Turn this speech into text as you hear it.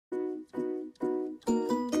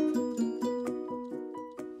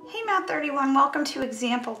Math 31, welcome to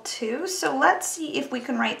example 2. So let's see if we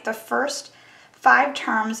can write the first 5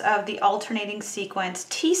 terms of the alternating sequence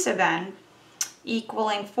t sub n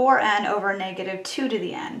equaling 4n over negative 2 to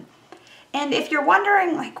the n. And if you're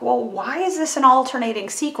wondering, like, well, why is this an alternating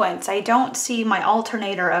sequence? I don't see my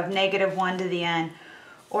alternator of negative 1 to the n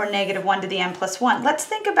or negative 1 to the n plus 1. Let's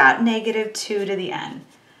think about negative 2 to the n.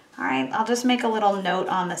 All right, I'll just make a little note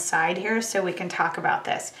on the side here so we can talk about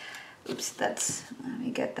this. Oops, let me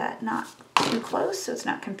get that not too close so it's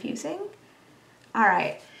not confusing. All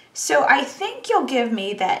right, so I think you'll give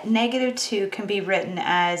me that negative 2 can be written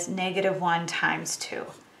as negative 1 times 2.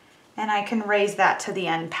 And I can raise that to the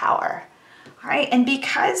n power. All right, and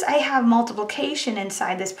because I have multiplication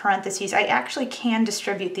inside this parentheses, I actually can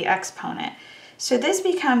distribute the exponent. So this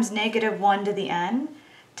becomes negative 1 to the n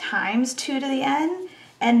times 2 to the n,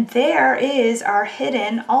 and there is our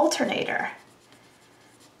hidden alternator.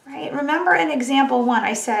 Right? Remember in example 1,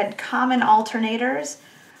 I said common alternators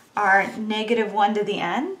are negative 1 to the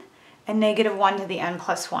n and negative 1 to the n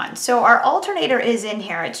plus 1. So our alternator is in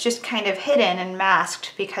here. It's just kind of hidden and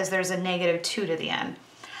masked because there's a negative 2 to the n.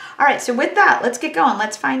 All right, so with that, let's get going.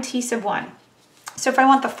 Let's find t sub 1. So if I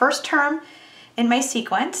want the first term in my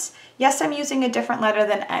sequence, yes, I'm using a different letter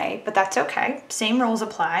than a, but that's okay. Same rules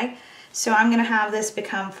apply. So I'm going to have this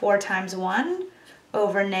become 4 times 1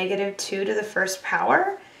 over negative 2 to the first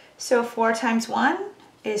power. So 4 times 1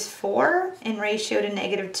 is 4, in ratio to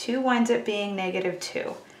negative 2 winds up being negative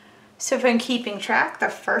 2. So if I'm keeping track, the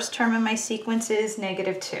first term in my sequence is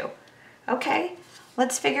negative 2. Okay,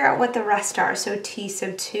 let's figure out what the rest are. So t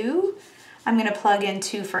sub 2, I'm going to plug in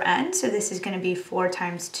 2 for n, so this is going to be 4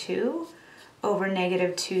 times 2 over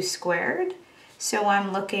negative 2 squared. So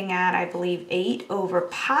I'm looking at, I believe, 8 over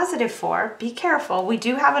positive 4. Be careful, we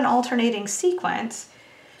do have an alternating sequence.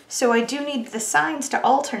 So I do need the signs to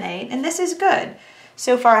alternate, and this is good.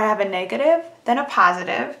 So far I have a negative, then a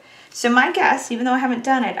positive. So my guess, even though I haven't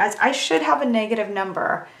done it, is I should have a negative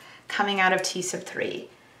number coming out of t sub 3.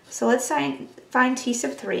 So let's find t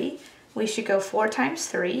sub 3. We should go 4 times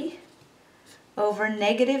 3 over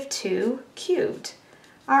negative 2 cubed.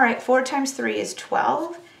 All right, 4 times 3 is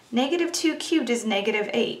 12. Negative 2 cubed is negative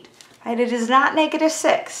 8. Right? It is not negative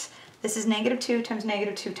 6. This is negative 2 times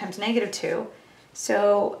negative 2 times negative 2.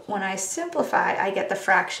 So when I simplify, I get the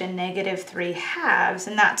fraction negative 3 halves,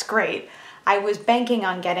 and that's great. I was banking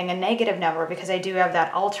on getting a negative number because I do have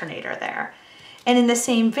that alternator there. And in the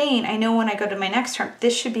same vein, I know when I go to my next term,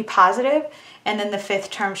 this should be positive, and then the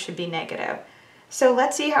fifth term should be negative. So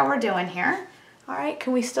let's see how we're doing here. All right,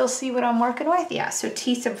 can we still see what I'm working with? Yeah, so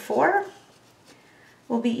t sub 4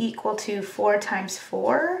 will be equal to 4 times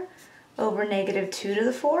 4 over negative 2 to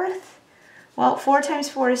the 4th. Well, 4 times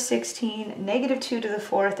 4 is 16. Negative 2 to the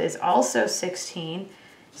 4th is also 16.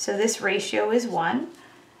 So this ratio is 1.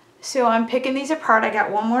 So I'm picking these apart. I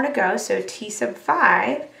got one more to go. So t sub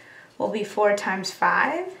 5 will be 4 times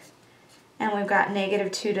 5. And we've got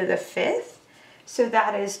negative 2 to the 5th. So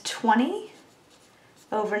that is 20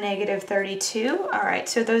 over negative 32. All right,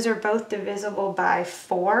 so those are both divisible by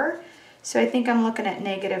 4. So I think I'm looking at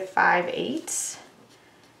negative 5/8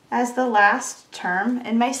 as the last term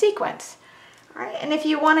in my sequence. All right, and if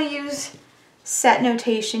you want to use set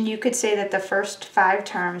notation, you could say that the first 5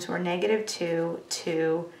 terms were negative 2,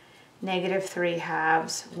 2, negative 3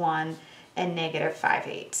 halves, 1, and negative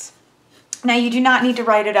 5/8. Now you do not need to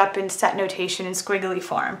write it up in set notation in squiggly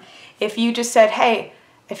form. If you just said, hey,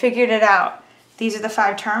 I figured it out, these are the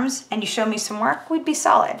 5 terms, and you show me some work, we'd be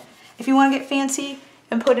solid. If you want to get fancy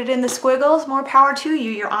and put it in the squiggles, more power to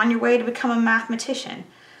you. You're on your way to become a mathematician.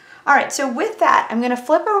 All right, so with that, I'm going to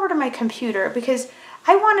flip over to my computer because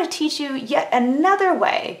I want to teach you yet another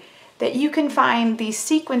way that you can find these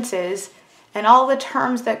sequences and all the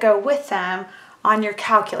terms that go with them on your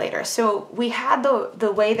calculator. So we had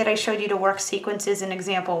the way that I showed you to work sequences in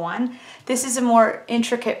example 1. This is a more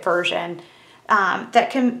intricate version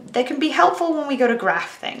that can be helpful when we go to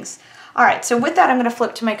graph things. All right, so with that, I'm going to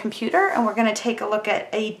flip to my computer and we're going to take a look at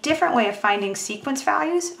a different way of finding sequence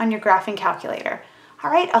values on your graphing calculator. All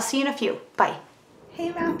right, I'll see you in a few. Bye. Hey,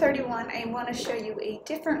 Math 31, I want to show you a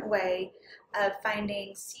different way of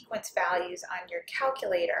finding sequence values on your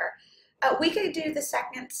calculator. We could do the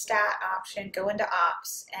second stat option, go into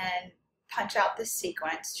ops, and punch out this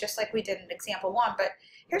sequence, just like we did in example 1, but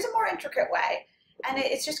here's a more intricate way, and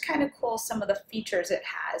it's just kind of cool some of the features it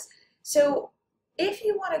has. So if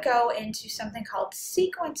you want to go into something called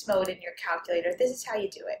sequence mode in your calculator, this is how you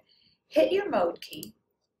do it. Hit your mode key.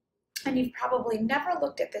 And you've probably never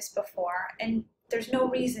looked at this before, and there's no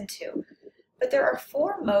reason to. But there are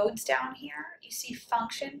 4 modes down here. You see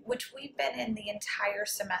function, which we've been in the entire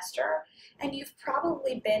semester, and you've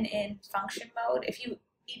probably been in function mode. If you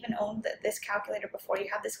even owned this calculator before you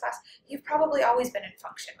had this class, you've probably always been in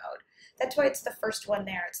function mode. That's why it's the first one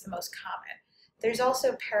there, it's the most common. There's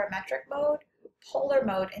also parametric mode, polar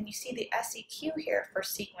mode, and you see the SEQ here for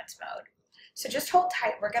sequence mode. So just hold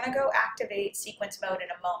tight, we're gonna go activate sequence mode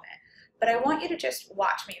in a moment. But I want you to just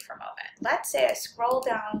watch me for a moment. Let's say I scroll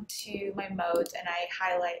down to my modes and I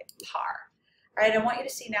highlight par. All right, I want you to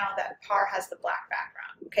see now that par has the black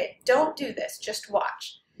background. Okay, don't do this, just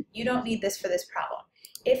watch. You don't need this for this problem.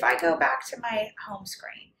 If I go back to my home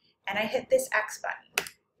screen and I hit this X button,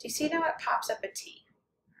 do you see now it pops up a T?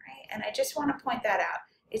 All right, and I just want to point that out.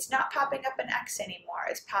 It's not popping up an X anymore,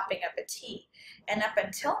 it's popping up a T. And up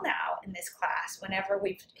until now in this class, whenever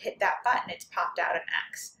we've hit that button, it's popped out an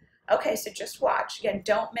X. Okay, so just watch. Again,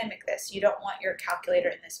 don't mimic this. You don't want your calculator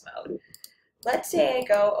in this mode. Let's say I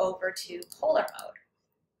go over to polar mode.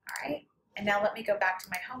 All right, and now let me go back to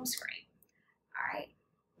my home screen. All right,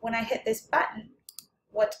 when I hit this button,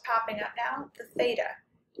 what's popping up now? The theta.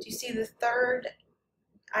 Do you see the third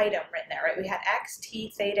item written there, right? We had X,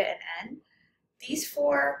 T, theta, and N. These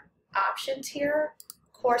 4 options here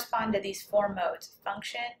correspond to these 4 modes: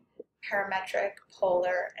 function, parametric,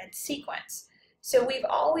 polar, and sequence. So we've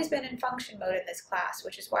always been in function mode in this class,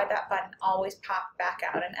 which is why that button always popped back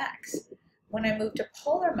out an X. When I moved to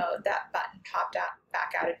polar mode, that button popped out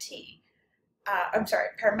back out a T. I'm sorry,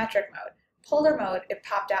 parametric mode. Polar mode, it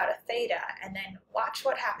popped out a theta, and then watch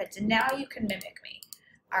what happens. And now you can mimic me,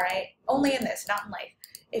 all right? Only in this, not in life.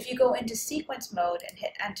 If you go into sequence mode and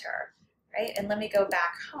hit enter, right? And let me go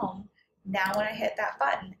back home. Now when I hit that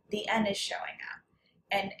button, the N is showing up.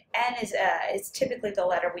 And N is typically the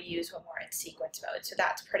letter we use when we're in sequence mode, so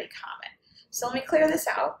that's pretty common. So let me clear this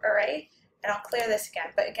out, all right? And I'll clear this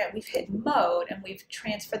again. But again, we've hit mode and we've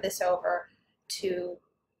transferred this over to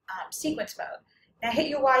sequence mode. Now hit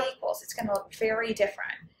your Y equals. It's going to look very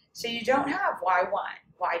different. So you don't have Y1,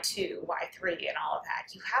 Y2, Y3, and all of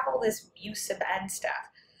that. You have all this mu sub n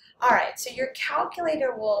stuff. All right, so your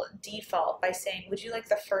calculator will default by saying, would you like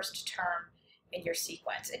the first term in your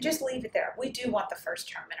sequence? And just leave it there. We do want the first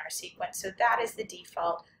term in our sequence, so that is the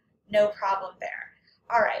default. No problem there.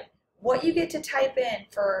 All right, what you get to type in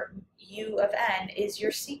for u of n is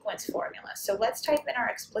your sequence formula. So let's type in our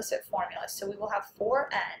explicit formula. So we will have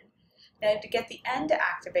 4n. Now to get the n to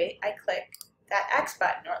activate, I click that X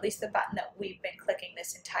button, or at least the button that we've been clicking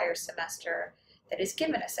this entire semester that has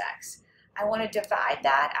given us X. I want to divide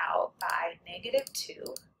that out by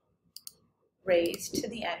 -2 raised to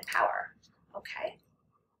the n power. Okay.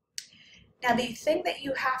 Now the thing that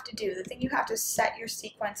you have to do, the thing you have to set your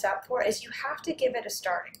sequence up for is you have to give it a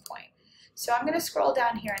starting point. So I'm going to scroll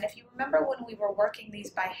down here, and if you remember when we were working these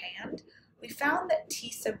by hand, we found that t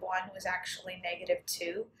sub 1 was actually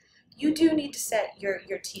 -2. You do need to set your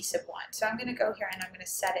t sub 1. So I'm going to go here and I'm going to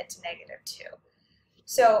set it to -2.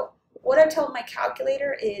 So what I told my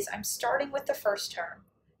calculator is I'm starting with the first term.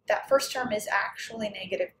 That first term is actually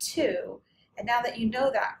 -2. And now that you know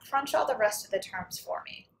that, crunch all the rest of the terms for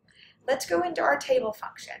me. Let's go into our table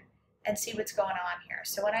function and see what's going on here.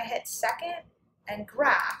 So when I hit second and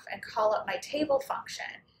graph and call up my table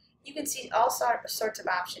function, you can see all sorts of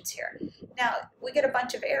options here. Now, we get a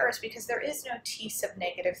bunch of errors because there is no t sub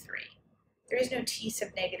 -3. There is no t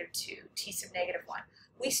sub -2, t sub -1.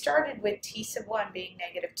 We started with t sub 1 being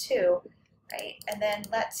 -2, right? And then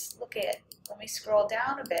let me scroll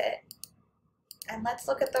down a bit, and let's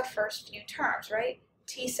look at the first few terms, right?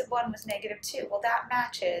 T sub 1 was -2. Well, that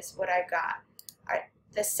matches what I've got. All right,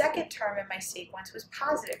 the second term in my sequence was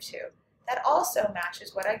 +2. That also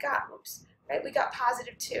matches what I got. Oops, right? We got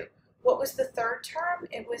 +2. What was the third term?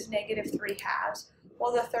 It was -3/2.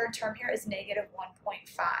 Well, the third term here is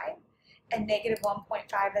 -1.5. And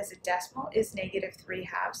 -1.5 as a decimal is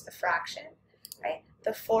 -3/2, the fraction, right?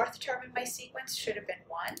 The fourth term in my sequence should have been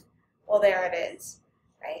 1. Well, there it is,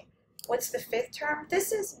 right? What's the fifth term?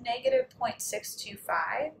 This is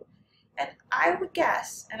 -0.625. And I would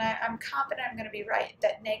guess, and I'm confident I'm going to be right,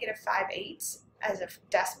 that -5/8 as a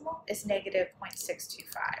decimal is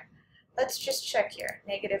 -0.625. Let's just check here.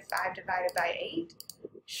 -5 divided by 8.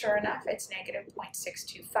 Sure enough, it's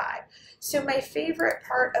 -0.625. So my favorite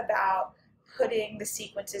part about putting the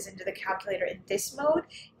sequences into the calculator in this mode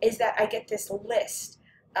is that I get this list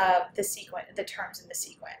of the terms in the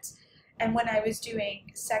sequence. And when I was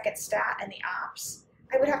doing second stat and the ops,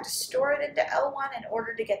 I would have to store it into L1 in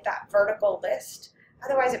order to get that vertical list.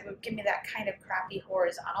 Otherwise, it would give me that kind of crappy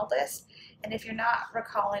horizontal list. And if you're not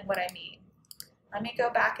recalling what I mean, let me go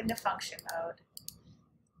back into function mode.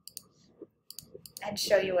 and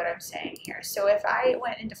show you what I'm saying here. So if I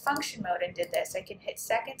went into function mode and did this, I can hit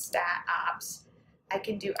second stat ops. I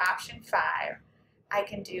can do option 5. I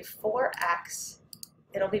can do 4x.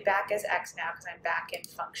 It'll be back as x now because I'm back in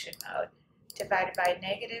function mode. Divided by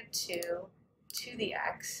 -2 to the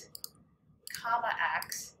x, comma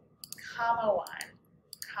x, comma 1,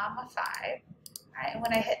 comma 5. All right, and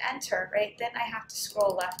when I hit enter, right, then I have to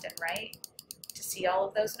scroll left and right to see all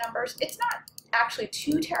of those numbers. It's not actually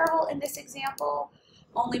too terrible in this example,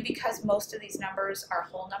 only because most of these numbers are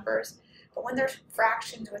whole numbers. But when there's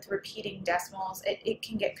fractions with repeating decimals, it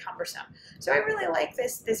can get cumbersome. So I really like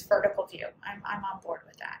this vertical view. I'm on board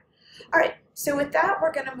with that. All right, so with that,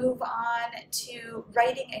 we're going to move on to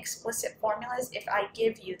writing explicit formulas if I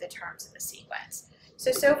give you the terms in the sequence.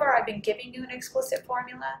 So far I've been giving you an explicit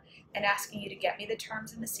formula and asking you to get me the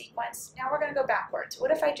terms in the sequence. Now we're going to go backwards. What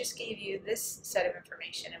if I just gave you this set of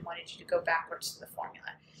information and wanted you to go backwards to the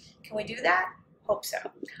formula? Can we do that? Hope so.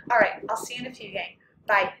 All right, I'll see you in a few, gang.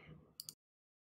 Bye.